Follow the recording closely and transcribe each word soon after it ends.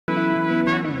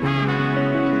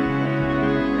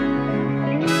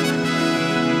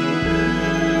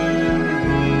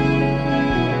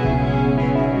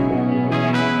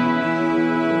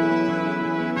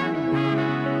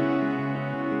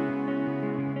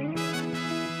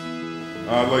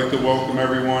I'd like to welcome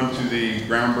everyone to the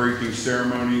groundbreaking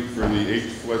ceremony for the H.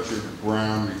 Fletcher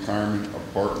Brown Retirement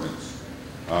Apartments.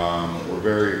 We're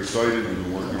very excited. We've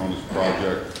been working on this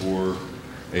project for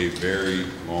a very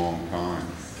long time.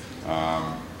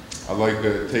 I'd like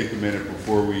to take a minute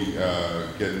before we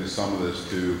get into some of this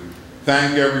to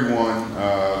thank everyone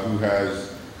who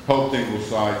has helped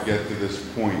Ingleside get to this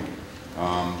point.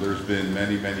 There's been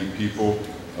many people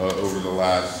over the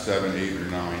last 7, 8, or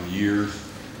 9 years.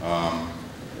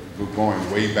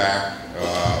 Going way back,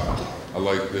 I'd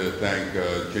like to thank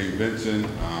Jane Vincent,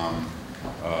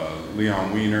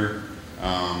 Leon Weiner,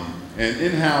 and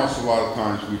in-house a lot of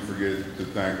times we forget to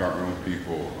thank our own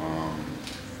people.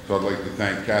 So I'd like to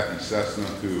thank Kathy Cessna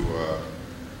who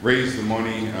raised the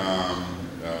money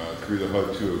through the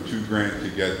HUD 202 grant to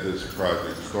get this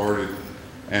project started,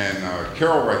 and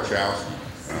Carol Rachowski.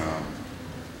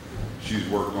 She's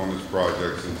worked on this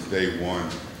project since day one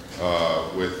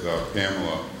with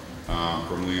Pamela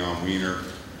from Leon Weiner.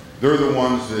 They're the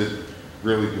ones that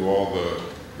really do all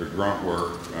the grunt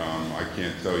work. I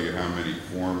can't tell you how many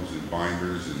forms and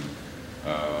binders and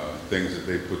things that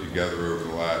they put together over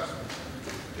the last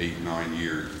 8, 9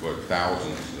 years, but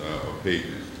thousands of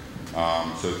pages.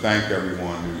 So thank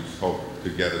everyone who's helped to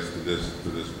get us to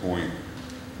this point.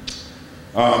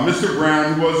 Mr.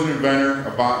 Brown, who was an inventor,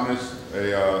 a botanist,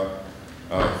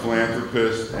 a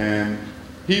philanthropist, and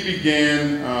he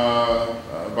began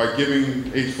by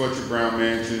giving H. Fletcher Brown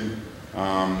Mansion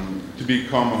to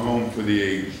become a home for the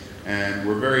aged. And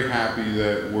we're very happy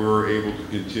that we're able to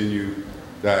continue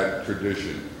that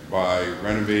tradition by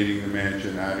renovating the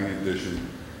mansion, adding addition,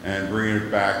 and bringing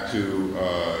it back to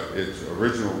its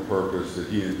original purpose that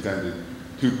he intended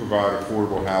to provide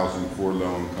affordable housing for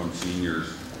low-income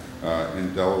seniors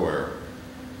in Delaware.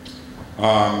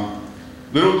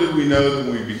 Little did we know that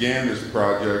when we began this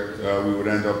project, we would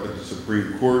end up at the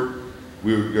Supreme Court.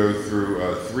 We would go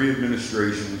through 3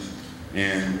 administrations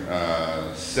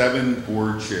and 7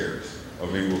 board chairs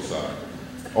of Ingleside,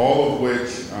 all of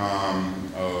which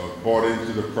bought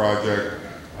into the project,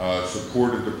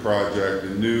 supported the project,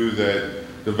 and knew that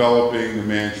developing the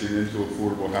mansion into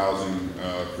affordable housing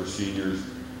for seniors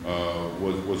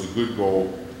was a good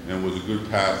goal and was a good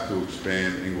path to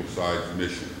expand Ingleside's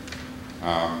mission.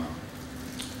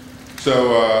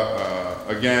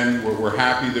 Again, we're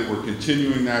happy that we're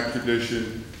continuing that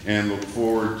tradition and look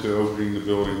forward to opening the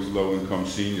building to low-income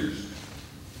seniors.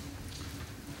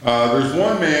 There's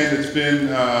one man that's been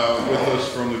with us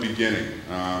from the beginning,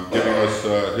 giving us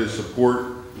his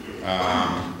support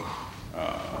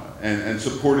and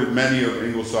supported many of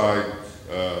Ingleside's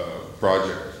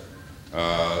projects.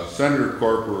 Senator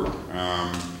Carper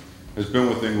has been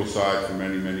with Ingleside for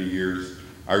many years.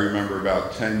 I remember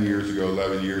about 10 years ago,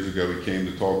 11 years ago, he came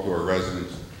to talk to our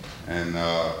residents, and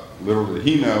little did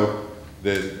he know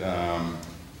that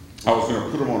I was going to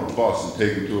put him on a bus and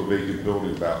take him to a vacant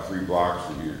building about 3 blocks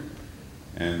from here.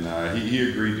 And he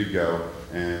agreed to go,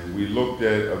 and we looked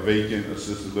at a vacant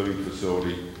assisted living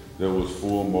facility that was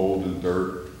full of mold and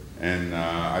dirt, and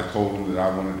I told him that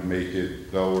I wanted to make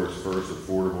it Delaware's first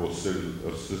affordable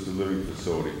assisted living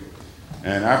facility.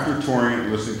 And after touring it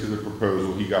and listening to the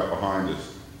proposal, he got behind us.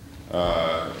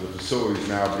 The facility's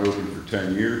now been open for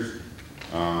 10 years.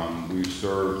 We've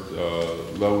served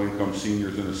low-income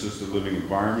seniors in an assisted living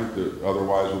environment that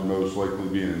otherwise would most likely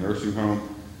be in a nursing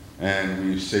home. And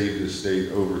we've saved the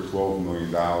state over $12 million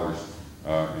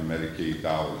in Medicaid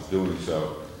dollars doing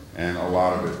so. And a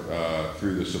lot of it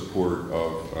through the support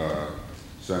of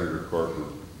Senator Carper.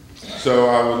 So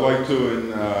I would like to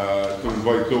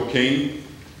invite Bill Kane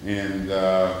and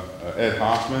Ed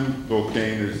Hoffman. Bill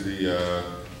Kane is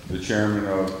the chairman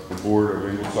of the board of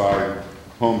Ingleside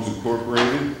Homes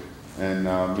Incorporated, and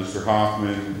Mr.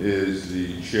 Hoffman is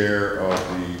the chair of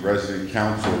the resident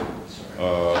council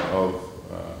of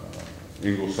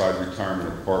Ingleside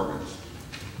Retirement Apartments.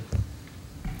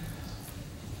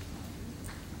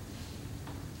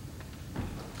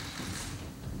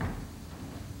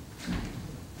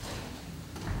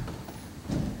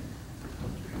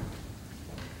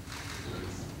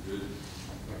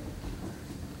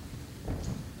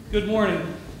 Good morning.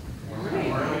 Good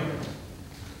morning.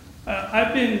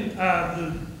 I've been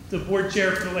the board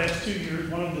chair for the last 2 years,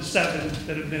 one of the 7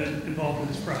 that have been involved in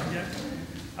this project.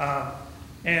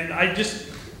 And I've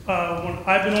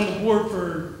been on the board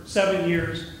for 7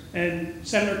 years, and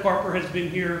Senator Carper has been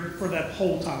here for that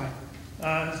whole time.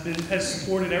 Has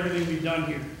supported everything we've done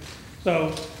here.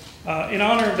 So in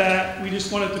honor of that, we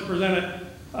just wanted to present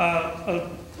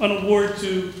an award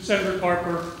to Senator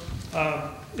Carper.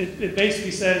 It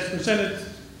basically says,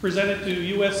 presented to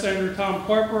U.S. Senator Tom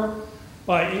Carper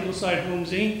by Ingleside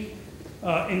Homes, Inc.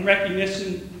 in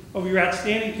recognition of your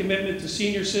outstanding commitment to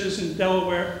senior citizens in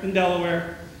Delaware.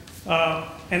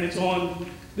 And it's on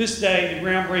this day, the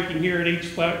groundbreaking here at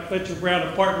Fletcher Brown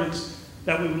Apartments,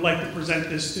 that we would like to present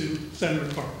this to Senator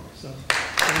Carper. So.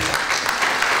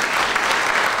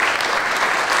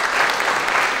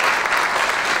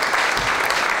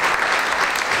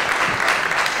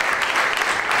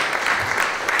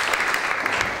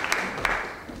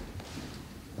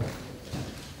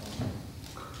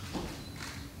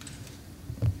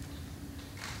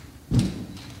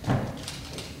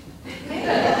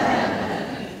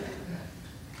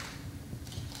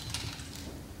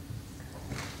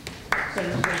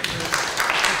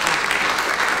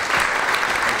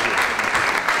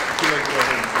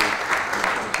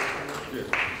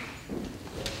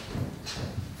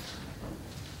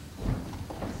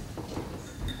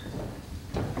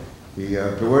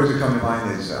 The words that come to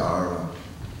mind are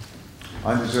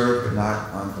undeserved but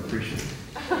not unappreciated.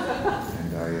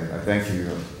 And I thank you.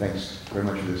 Thanks very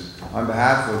much for this. On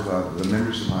behalf of the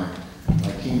members of my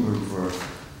team who for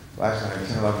the last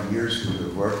 10, 11 years who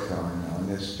have worked on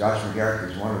this, Josh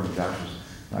McGarrett is one of them. Josh is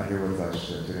not here with us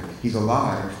today. He's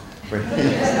alive, but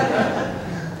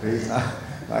he's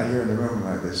not here in the room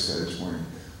this morning.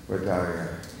 But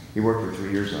he worked for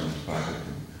 3 years on this project.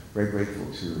 And very grateful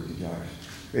to Josh.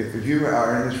 If you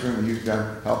are in this room and you've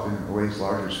done help in ways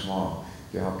large or small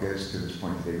to help get us to this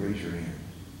point today, raise your hand.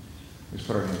 Let's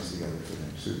put our hands together for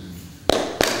them. Susan.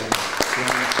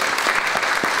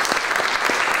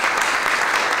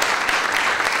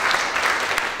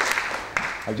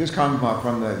 I just come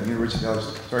from the University. I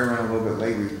was starting running a little bit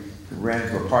late. We ran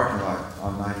into a parking lot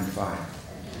on 95.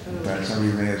 Some of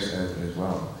you may as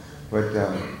well. But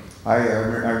I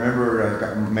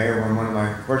remember Mayor, one of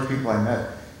my first people I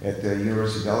met at the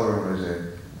University of Delaware was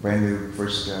a brand new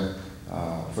first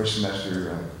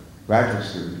semester graduate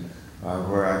student,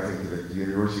 where I think at the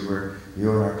university where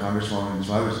you and our congresswoman and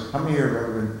some others. How many here have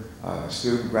ever been a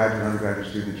student, graduate, undergraduate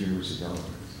student at the University of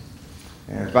Delaware?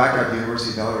 And I was back at the University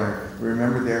of Delaware. I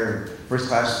remember there, one of the first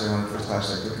classes I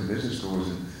took in business school was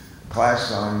a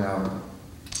class on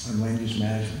land use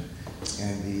management,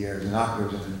 and the knock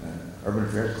was an urban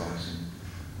affairs class.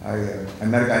 And I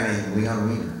met a guy named Leon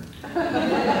Wiener.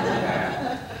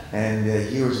 And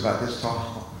he was about this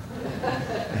tall.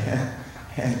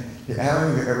 and how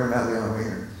many of you ever met Leon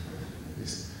Wiener?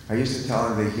 I used to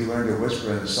tell him that he learned to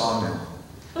whisper in the sawmill.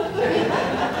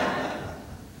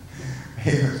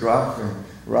 He was rough, but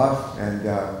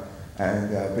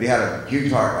he had a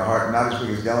huge heart not as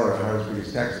big as Delaware, a heart as big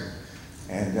as Texas.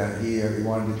 And he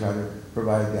wanted to try to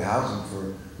provide the housing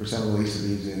for some of the least of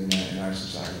these in our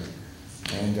society.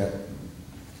 And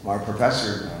our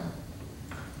professor,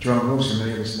 Jerome Wilson,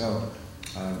 many of us know,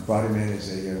 brought him in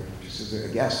just as a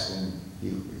guest, and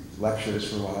he lectured us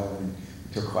for a while and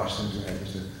took questions, and it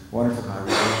was a wonderful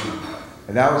conversation.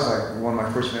 And that was like one of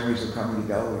my first memories of coming to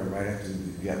Delaware right after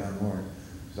the Vietnam War. It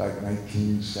was like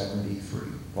 1973,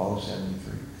 fall of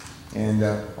 73. And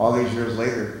all these years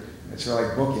later, it's sort of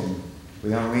like bookend.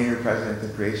 Leon Wiener, president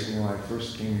of creation, when I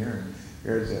first came here, and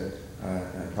here's a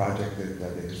project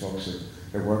that these folks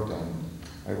have worked on.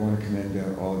 I want to commend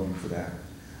all of you for that.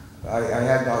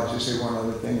 I'll just say one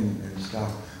other thing and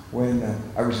stop. When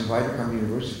I was invited to come to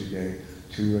university today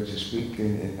to speak,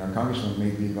 and our congressman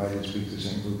may be invited to speak to the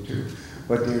same group too,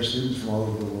 but there are students from all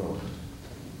over the world,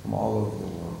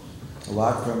 A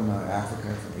lot from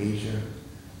Africa, from Asia.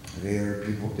 They are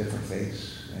people of different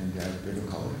faiths and different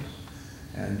colors.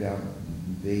 And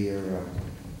they are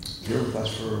here with us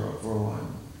for a while.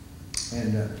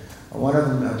 And one of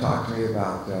them talked to me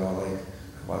about I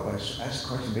asked a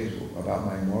question basically about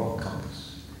my moral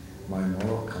compass.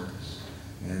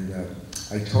 And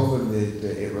I told them that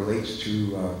it relates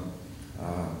to the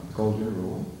Golden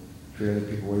Rule, treat other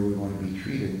people the way we want to be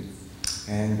treated.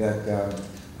 And that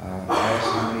I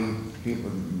asked how many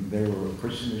people, there were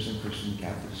Christians, there's some Christian,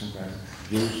 Catholics, some Catholics,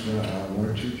 Jews, one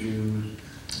or two Jews.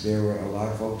 There were a lot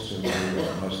of folks who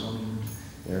were Muslims,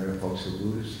 there were folks who were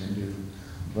Buddhist, Hindu,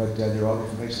 but they're all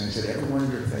different faiths. And I said, every one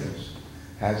of your faiths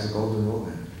has the Golden Rule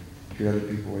in it. Treat other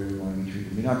people the way we want to be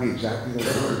treated. It may not be exactly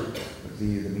those words, but the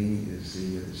meaning is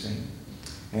the same.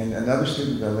 And another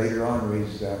student later on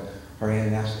raised her hand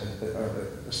and asked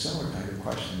a similar kind of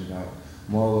question about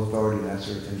moral authority and that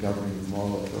sort of thing, governing with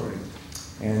moral authority.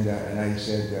 And I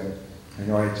said,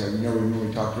 when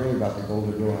we talked earlier about the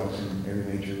Golden Rule, how it's in every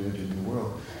major religion in the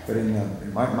world, but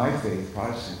in my faith,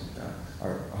 Protestant,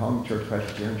 our home church,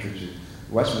 Presbyterian church,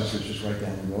 Westminster is just right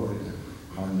down the road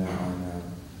on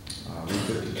Route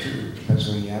 52,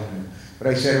 Pennsylvania Avenue. But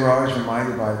I said we're always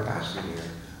reminded by a pastor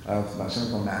there of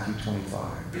something called Matthew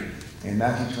 25. In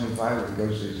Matthew 25, it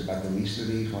goes, it's about the least of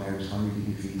these. When I was hungry, did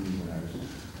you feed me? When I was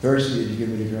thirsty, did you give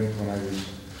me to drink? When I was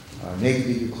naked,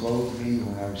 did you clothe me?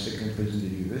 When I was sick in prison,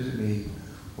 did you visit me?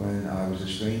 When I was a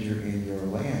stranger in your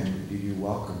land, did you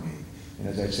welcome me? And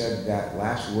as I said, that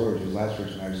last word, his last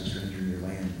words, when I was a stranger in your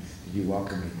land, did you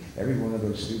welcome me? Every one of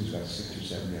those students, about 6 or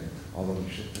 7 of them, all of them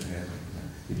shook their head like that.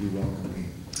 Did you welcome me?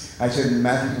 I said,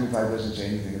 Matthew 25 doesn't say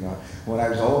anything about when I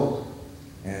was old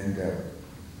and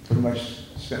pretty much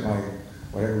spent my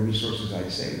whatever resources I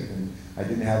saved, and I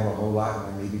didn't have a whole lot,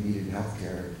 and I maybe needed health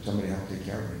care, somebody helped take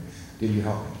care of me. Did you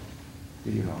help me?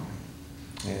 Did you help me?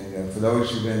 And for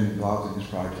those who've been involved in this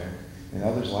project, and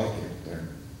others like it,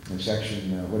 in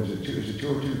section, what is it, is it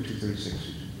 202 or 236?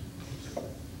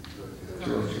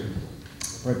 202.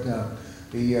 But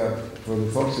for the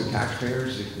folks, the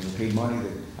taxpayers, that paid money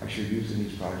that actually are used in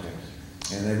these projects,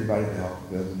 and everybody that helped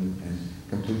build them and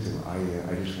complete them,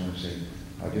 I just want to say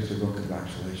just a real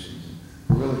congratulations.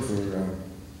 Really for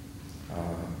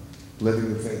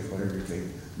living the faith, whatever your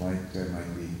faith might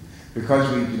be.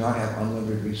 Because we do not have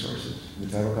unlimited resources, the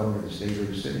federal government, the state, or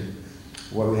the city,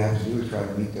 what we have to do is try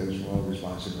to meet those moral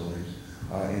responsibilities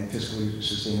in fiscally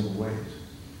sustainable ways.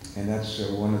 And that's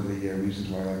one of the reasons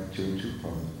why I like the 202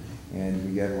 program. And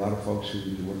we get a lot of folks who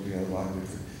work together, a lot of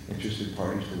different interested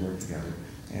parties to work together,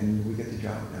 and we get the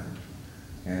job done.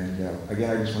 And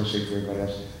again, I just want to say for everybody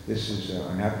else, this is,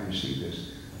 I'm happy to receive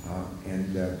this,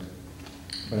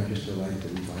 but I'm just delighted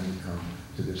that we finally come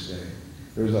to this day.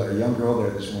 There was a young girl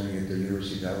there this morning at the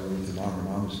University of Delaware with her mom. Her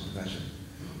mom was a professor.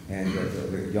 And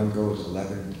the young girl was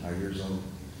 11 years old.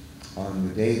 On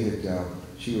the day that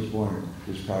she was born,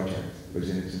 this project was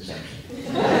in its inception.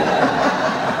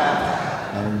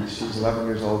 And she's 11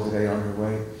 years old today on her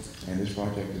way, and this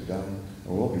project is done,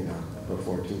 or will be done,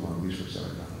 before too long. At least we're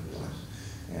starting on it.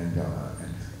 And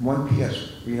one P.S.,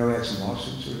 we had some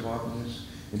lawsuits involved in this.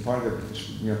 And part of it,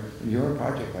 when you're on a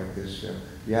project like this,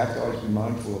 you have to always be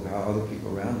mindful of how other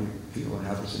people around you feel and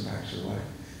how this impacts their life.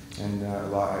 And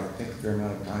I think a fair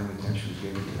amount of time and attention was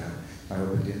given to that. I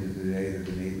hope at the end of the day that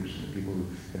the neighbors and the people who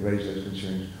have raised those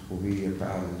concerns will be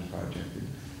proud of this project.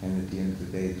 And at the end of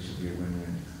the day, this will be a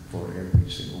win-win for every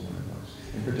single one of us.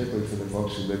 And particularly for the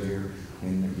folks who live here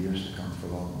in the years to come for a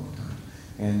long, long time.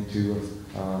 And to,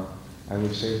 I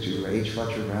would say to H.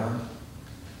 Fletcher Brown,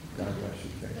 God bless you.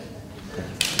 Thank you.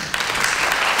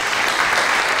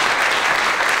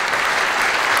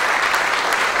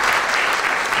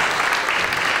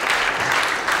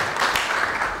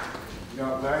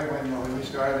 Larry, when we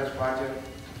started this project,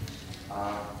 I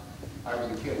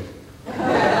was a kid.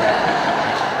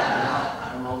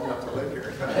 I'm old enough to live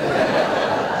here.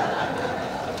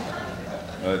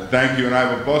 Thank you, and I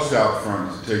have a bus out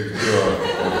front to take you to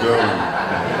a building.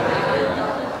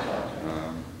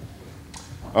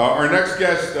 Our next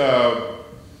guest,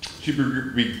 she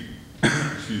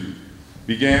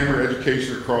began her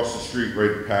education across the street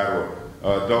right in Padua.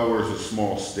 Delaware is a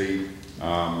small state,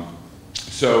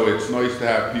 so it's nice to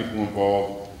have people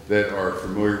involved that are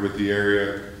familiar with the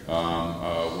area,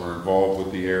 were involved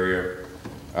with the area.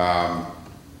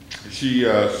 She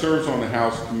serves on the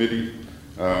House Committee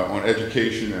on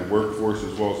Education and Workforce,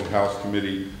 as well as the House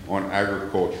Committee on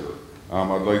Agriculture.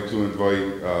 I'd like to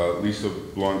invite Lisa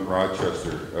Blunt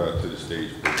Rochester to the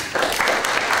stage, please.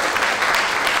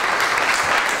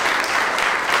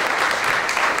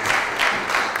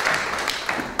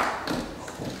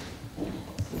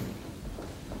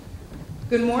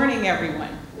 Good morning,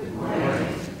 everyone. Good morning.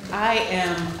 I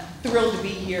am thrilled to be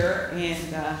here,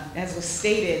 and as was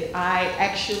stated, I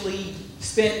actually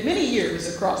spent many years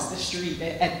across the street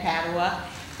at Padua,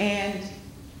 and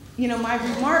my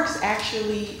remarks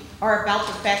actually are about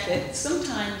the fact that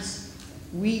sometimes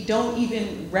we don't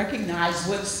even recognize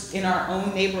what's in our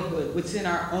own neighborhood, what's in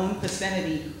our own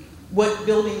vicinity,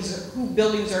 who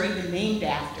buildings are even named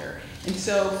after. And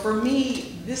so for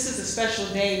me, this is a special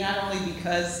day not only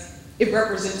because it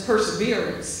represents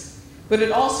perseverance, but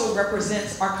it also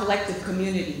represents our collective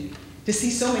community. To see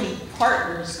so many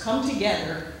partners come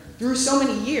together through so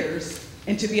many years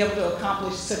and to be able to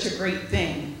accomplish such a great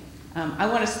thing. I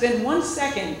want to spend 1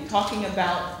 second talking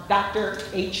about Dr.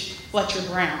 H. Fletcher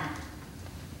Brown.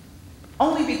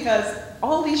 Only because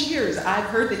all these years I've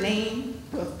heard the name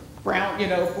of Brown,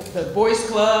 the Boys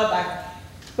Club,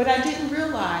 but I didn't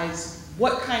realize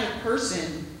what kind of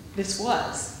person this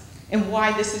was and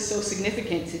why this is so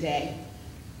significant today.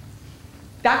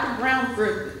 Dr. Brown,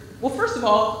 well, first of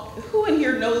all, who in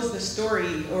here knows the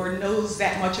story or knows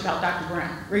that much about Dr.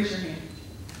 Brown? Raise your hand.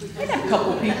 I got a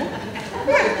couple of people.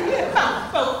 Yeah,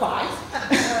 about 5.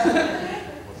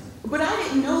 But I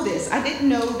didn't know this. I didn't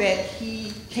know that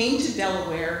he came to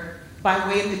Delaware by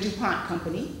way of the DuPont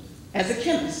Company. as a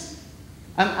chemist.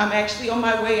 I'm actually on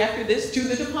my way after this to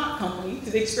the DuPont company, to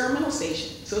the experimental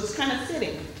station, so it's kind of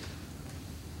fitting.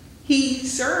 He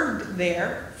served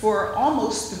there for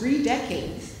almost 3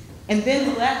 decades and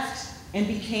then left and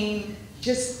became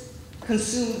just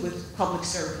consumed with public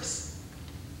service.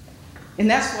 And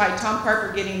that's why Tom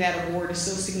Carper getting that award is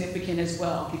so significant as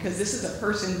well, because this is a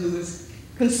person who is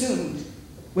consumed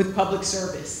with public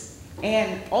service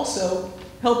and also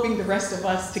helping the rest of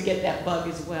us to get that bug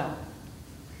as well.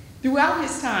 Throughout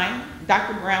his time,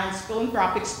 Dr. Brown's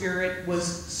philanthropic spirit was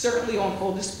certainly on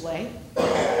full display.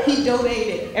 He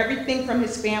donated everything from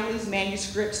his family's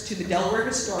manuscripts to the Delaware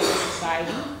Historical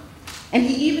Society, and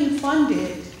he even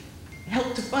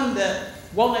helped to fund the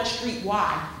Walnut Street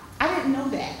Y. I didn't know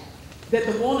that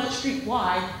the Walnut Street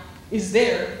Y is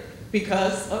there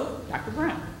because of Dr.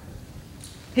 Brown.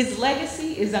 His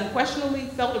legacy is unquestionably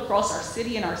felt across our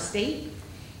city and our state,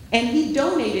 and he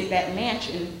donated that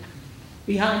mansion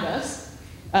behind us,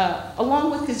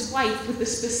 along with his wife, with the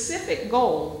specific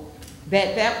goal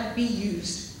that that would be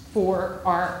used for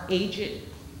our aged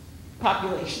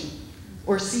population,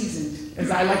 or seasoned,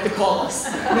 as I like to call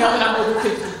us, now that I'm over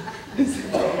 50.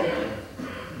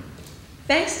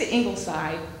 Thanks to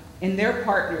Ingleside and their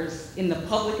partners in the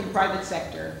public and private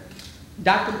sector,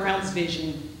 Dr. Brown's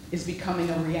vision is becoming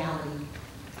a reality.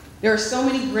 There are so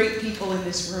many great people in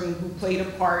this room who played a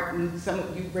part, and some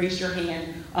of you raised your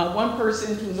hand. One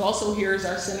person who's also here is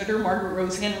our Senator Margaret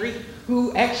Rose Henry,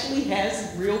 who actually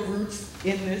has real roots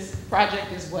in this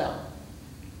project as well.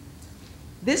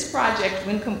 This project,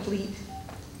 when complete,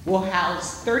 will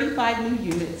house 35 new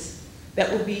units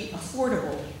that will be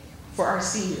affordable for our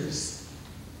seniors.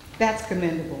 That's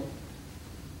commendable.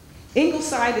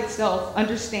 Ingleside itself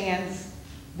understands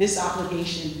this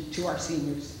obligation to our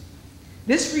seniors.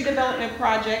 This redevelopment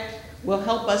project will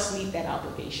help us meet that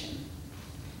obligation.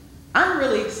 I'm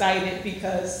really excited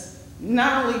because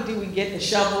not only do we get the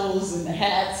shovels and the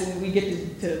hats and we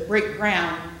get to break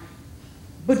ground,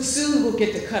 but soon we'll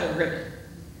get to cut a ribbon.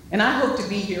 And I hope to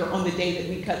be here on the day that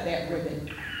we cut that ribbon.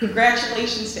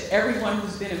 Congratulations to everyone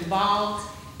who's been involved,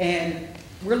 and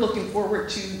we're looking forward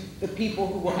to the people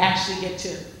who will actually get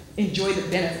to enjoy the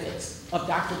benefits of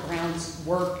Dr. Brown's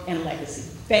work and legacy.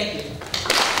 Thank you.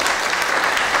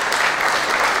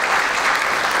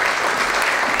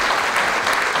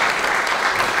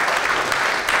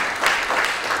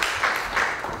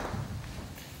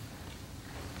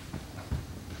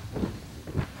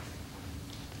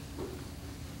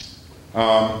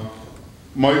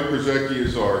 Mike Brzezicki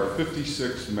is our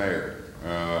 56th mayor.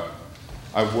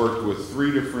 I've worked with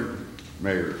 3 different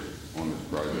mayors on this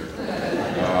project.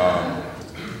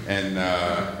 And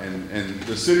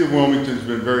the city of Wilmington has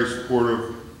been very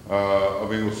supportive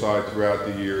of Ingleside throughout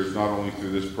the years, not only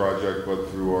through this project, but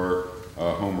through our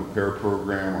home repair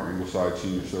program, our Ingleside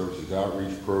Senior Services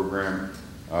Outreach Program,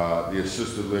 the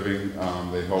assisted living,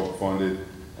 they help fund it,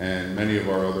 and many of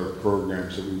our other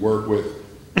programs that we work with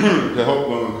to help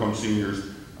low-income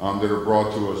seniors that are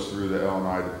brought to us through the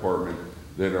L&I department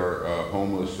that are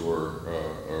homeless or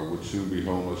would soon be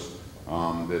homeless,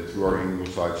 that through our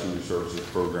Ingleside Senior Services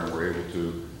Program we're able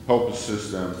to help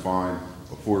assist them find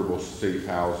affordable, safe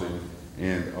housing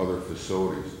and other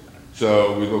facilities.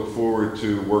 So we look forward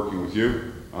to working with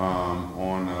you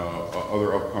on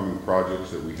other upcoming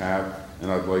projects that we have, and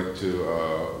I'd like to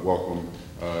welcome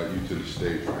you to the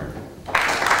stage, Mayor.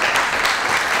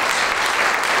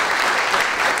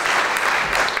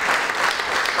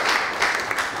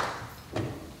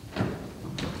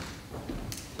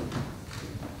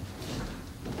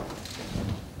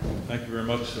 Thank you very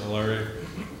much, Larry.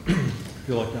 I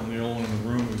feel like I'm the only one in the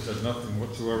room who's had nothing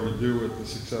whatsoever to do with the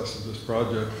success of this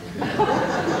project.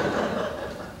 But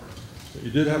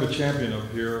you did have a champion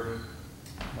up here,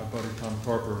 my buddy Tom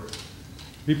Carper.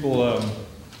 People,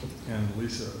 and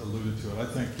Lisa alluded to it, I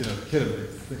think, the kid, they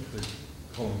think they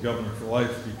call him governor for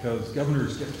life because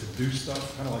governors get to do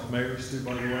stuff, kind of like mayors do,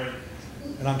 by the way.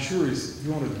 And I'm sure he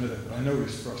won't admit it, but I know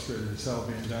he's frustrated as hell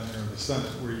being down there in the Senate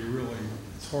where you really,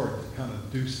 it's hard to kind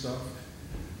of do stuff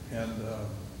and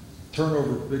turn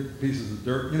over big pieces of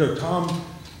dirt. You know, Tom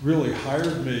really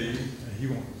hired me, and he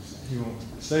won't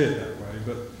say it that way,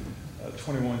 but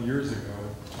 21 years ago,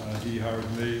 he hired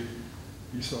me.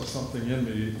 He saw something in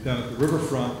me down at the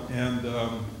riverfront, and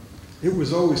it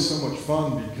was always so much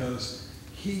fun because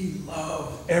he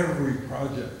loved every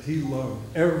project. He loved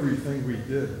everything we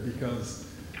did because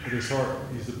at his heart,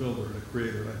 he's a builder and a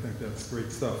creator, and I think that's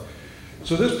great stuff.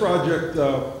 So this project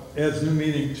adds new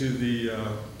meaning to the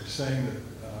saying that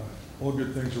all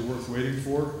good things are worth waiting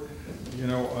for. You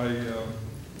know,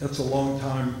 that's a long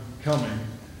time coming.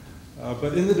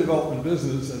 But in the development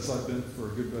business, as I've been for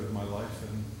a good bit of my life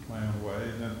in my own way,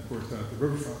 and then of course down at the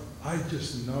riverfront, I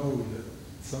just know that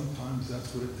sometimes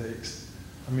that's what it takes.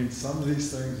 I mean, some of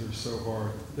these things are so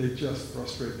hard. They just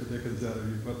frustrate the dickens out of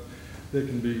you, but they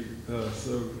can be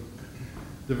so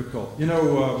difficult. You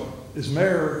know, as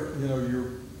mayor, you know,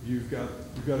 you've got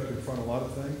to confront a lot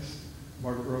of things,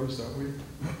 Margaret Rose, don't we?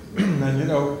 And you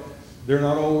know, they're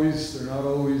not always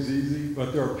easy,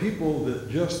 but there are people that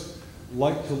just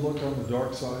like to look on the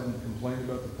dark side and complain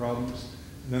about the problems.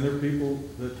 And then there are people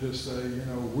that just say, you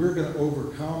know, we're going to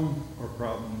overcome our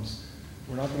problems.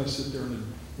 We're not going to sit there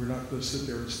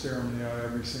and stare them in the eye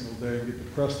every single day and get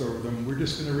depressed over them. We're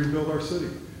just going to rebuild our city.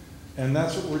 And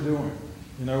that's what we're doing.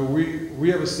 You know, we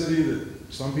have a city that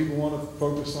some people want to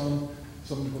focus on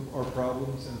some of our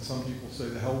problems, and some people say,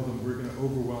 the hell with them, we're going to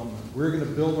overwhelm them. We're going to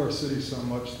build our city so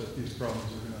much that these problems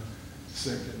are going to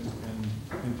sink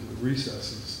into the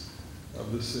recesses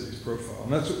of this city's profile.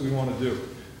 And that's what we want to do.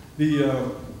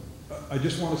 I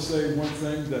just want to say one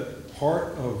thing, that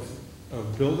part of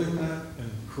building that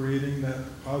and creating that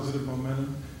positive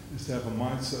momentum is to have a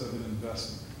mindset of an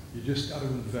investment. You just got to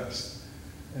invest.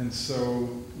 And so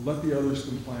let the others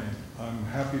complain. I'm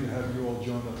happy to have you all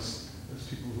join us as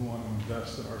people who want to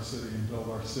invest in our city and build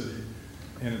our city,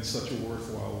 and in such a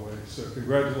worthwhile way. So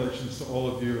congratulations to all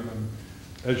of you, and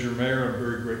as your mayor, I'm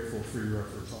very grateful for your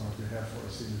efforts on behalf of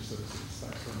our senior citizens.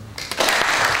 Thanks very much.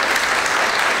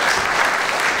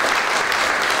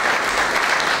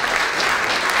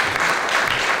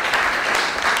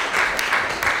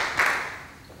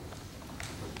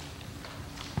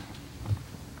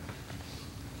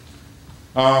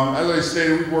 As I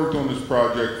stated, we've worked on this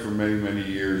project for many, many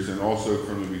years, and also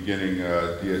from the beginning,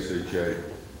 DSHA.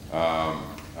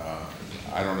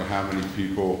 I don't know how many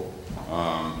people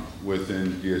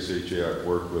within DSHA I've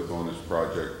worked with on this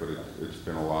project, but it's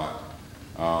been a lot.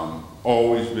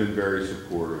 Always been very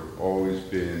supportive, always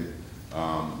been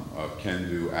a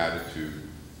can-do attitude.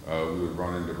 We would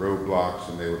run into roadblocks,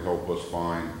 and they would help us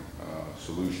find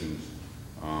solutions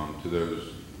to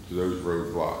those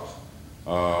roadblocks.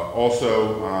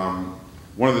 Also,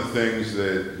 one of the things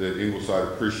that Ingleside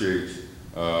appreciates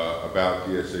about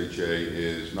DSHA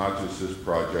is not just this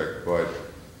project, but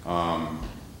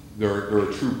they're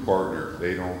a true partner.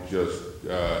 They don't just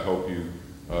help you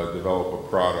develop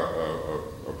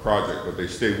a project, but they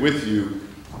stay with you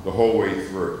the whole way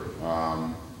through.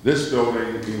 This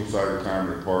building, Ingleside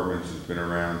Retirement Apartments, has been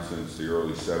around since the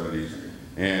early 70s,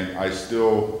 and I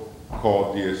still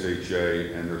call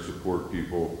DSHA and their support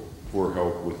people for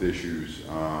help with issues,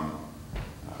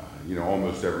 you know,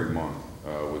 almost every month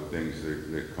with things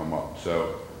that come up.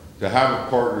 So to have a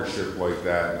partnership like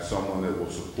that and someone that will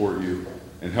support you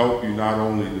and help you not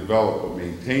only develop but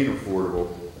maintain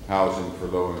affordable housing for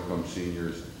low-income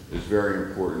seniors is very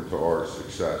important to our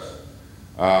success.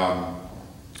 Anas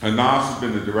has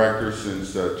been the director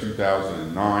since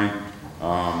 2009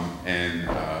 and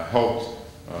helped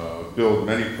build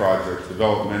many projects,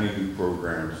 develop many new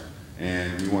programs.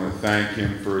 And we want to thank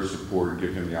him for his support and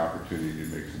give him the opportunity to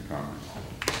make some comments.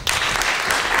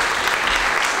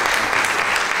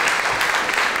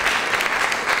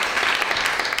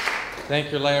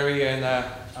 Thank you, Larry, and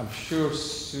I'm sure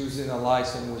Susan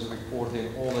Eliason was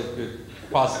reporting all the good,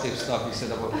 positive stuff you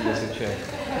said about DSHA.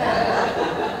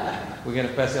 We're going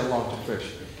to pass it along to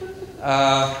Trish.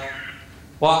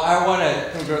 Well, I want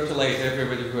to congratulate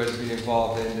everybody who has been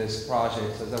involved in this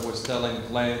project. As I was telling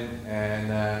Glenn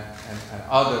and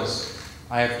others,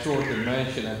 I have toured the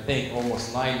mansion, I think,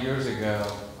 almost 9 years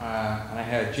ago, and I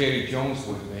had Jerry Jones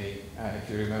with me. If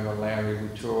you remember, Larry, we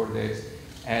toured it,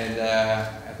 and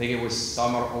I think it was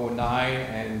summer '09,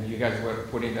 and you guys were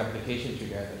putting the application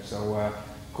together. So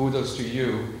kudos to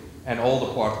you and all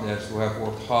the partners who have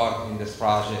worked hard in this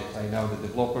project. I know the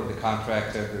developer, the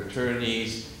contractor, the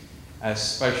attorneys,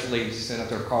 especially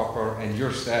Senator Carper and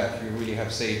your staff. You really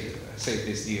have saved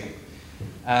this deal.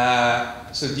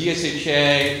 So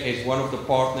DSHA is one of the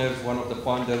partners, one of the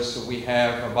funders. So we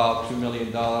have about $2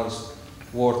 million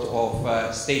worth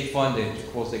of state funding to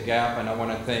close the gap. And I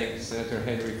want to thank Senator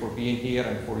Henry for being here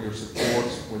and for your support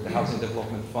with the Housing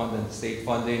Development Fund and state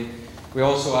funding. We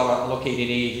also are allocating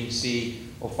an agency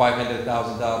of $500,000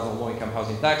 of low-income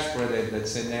housing tax credit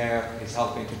that's in there. It's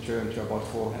helping to turn to about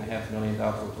 $4.5 million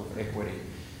worth of equity.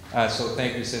 So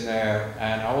thank you, Senator.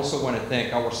 And I also want to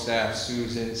thank our staff,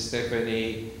 Susan,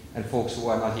 Stephanie, and folks who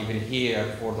are not even here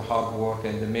for the hard work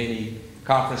and the many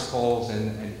conference calls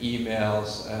and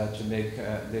emails to make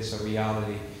this a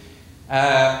reality.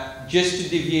 Just to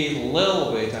deviate a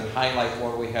little bit and highlight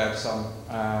where we have some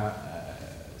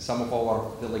of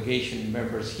our delegation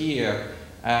members here,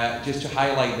 just to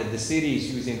highlight that the city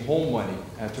is using home money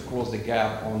to close the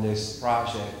gap on this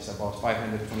project. It's about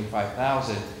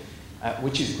 $525,000,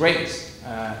 which is great.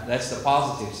 That's the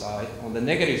positive side. On the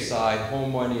negative side,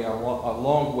 home money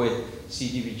along with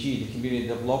CDBG, the Community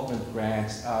Development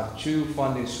Grants, are two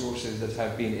funding sources that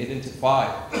have been identified,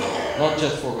 not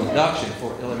just for reduction,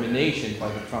 for elimination by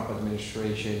the Trump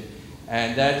administration.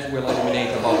 And that will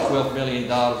eliminate about $12 million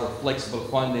of flexible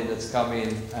funding that's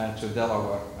coming to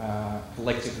Delaware,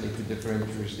 collectively to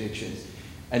different jurisdictions.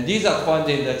 And these are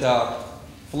funding that are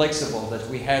flexible, that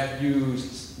we have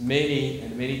used many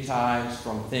and many times,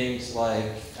 from things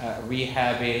like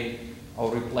rehabbing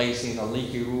or replacing a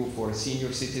leaky roof for a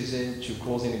senior citizen to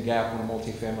closing a gap on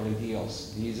multifamily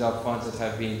deals. These are funds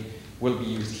that will be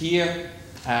used here,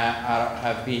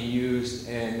 have been used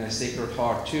in Sacred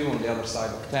Heart 2 on the other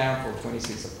side of town for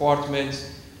 26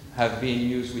 apartments, have been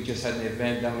used. We just had an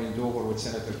event down in Dover with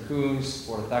Senator Coons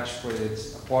for a tax credit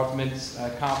apartments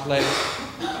complex,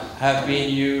 have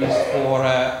been used for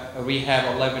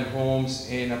rehab 11 homes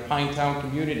in a Pinetown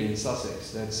community in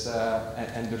Sussex that's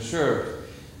underserved.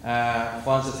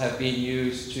 Funds that have been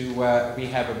used to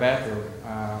rehab a bathroom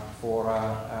for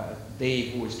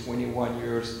Dave, who is 21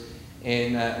 years,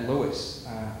 in Lewis,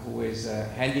 who is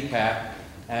handicapped,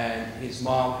 and his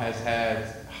mom has had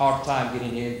a hard time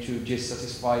getting in to just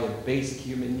satisfy a basic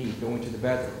human need, going to the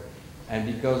bathroom. And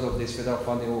because of this federal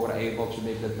funding, we were able to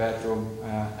make that bathroom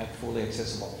fully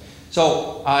accessible.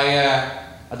 So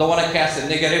I don't want to cast a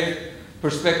negative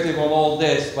perspective on all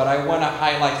this, but I want to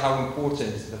highlight how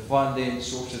important the funding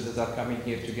sources that are coming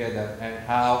here together and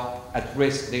how at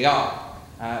risk they are.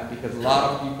 Because a lot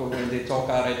of people, when they talk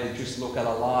about it, they just look at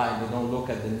a line. They don't look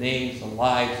at the names, the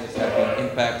lives that have been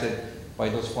impacted by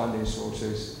those funding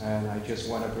sources. And I just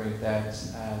want to bring that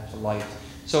to light.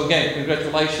 So again,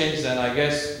 congratulations, and I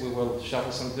guess we will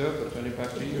shovel some dirt, but turn it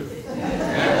back to you.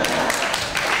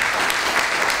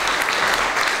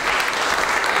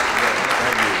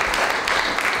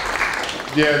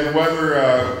 Yeah, the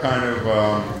weather kind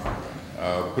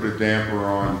of put a damper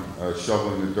on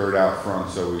shoveling the dirt out front,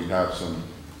 so we have some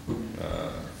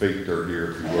fake dirt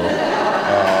here, if you will.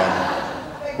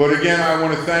 But again, I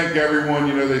want to thank everyone.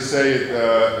 You know, they say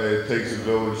it takes a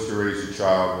village to raise a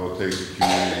child. Well, it takes a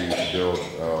community to build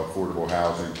affordable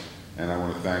housing. And I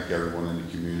want to thank everyone in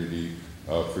the community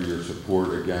for your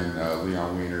support. Again,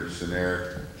 Leon Wiener,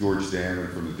 Sinaire, George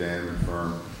Danman from the Danman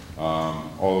firm,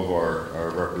 all of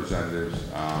our representatives.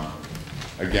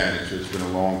 Again, it's been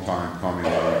a long time coming,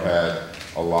 and we've had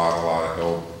a lot of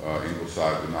help.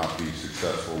 Ingleside would not be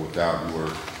successful without your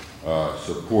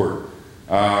support.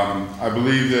 I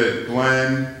believe that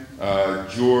Glenn,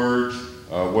 George,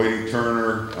 Whiting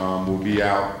Turner will be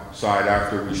outside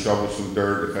after we shovel some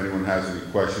dirt if anyone has any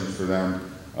questions for them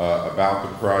about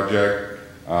the project.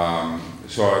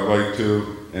 So I'd like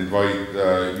to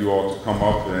invite you all to come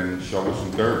up and shovel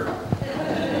some dirt.